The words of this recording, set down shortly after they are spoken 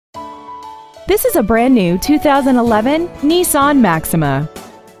This is a brand new 2011 Nissan Maxima.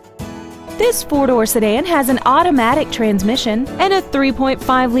 This four-door sedan has an automatic transmission and a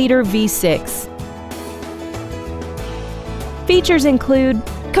 3.5-liter V6. Features include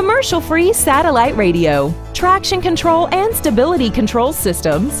commercial-free satellite radio, traction control and stability control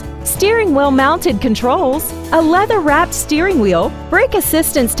systems, steering wheel mounted controls, a leather-wrapped steering wheel, brake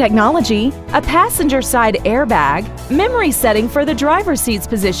assistance technology, a passenger side airbag, memory setting for the driver's seat's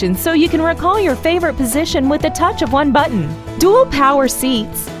position so you can recall your favorite position with the touch of one button, dual power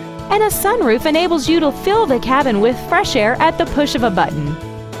seats, and a sunroof enables you to fill the cabin with fresh air at the push of a button.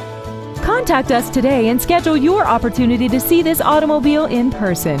 Contact us today and schedule your opportunity to see this automobile in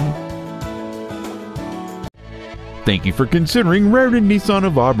person. Thank you for considering Rairdon Nissan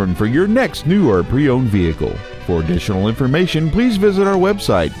of Auburn for your next new or pre-owned vehicle. For additional information, please visit our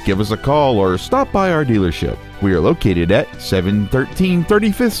website, give us a call, or stop by our dealership. We are located at 713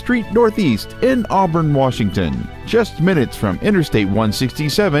 35th Street Northeast in Auburn, Washington, just minutes from Interstate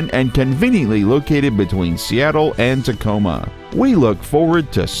 167 and conveniently located between Seattle and Tacoma. We look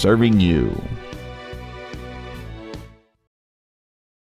forward to serving you.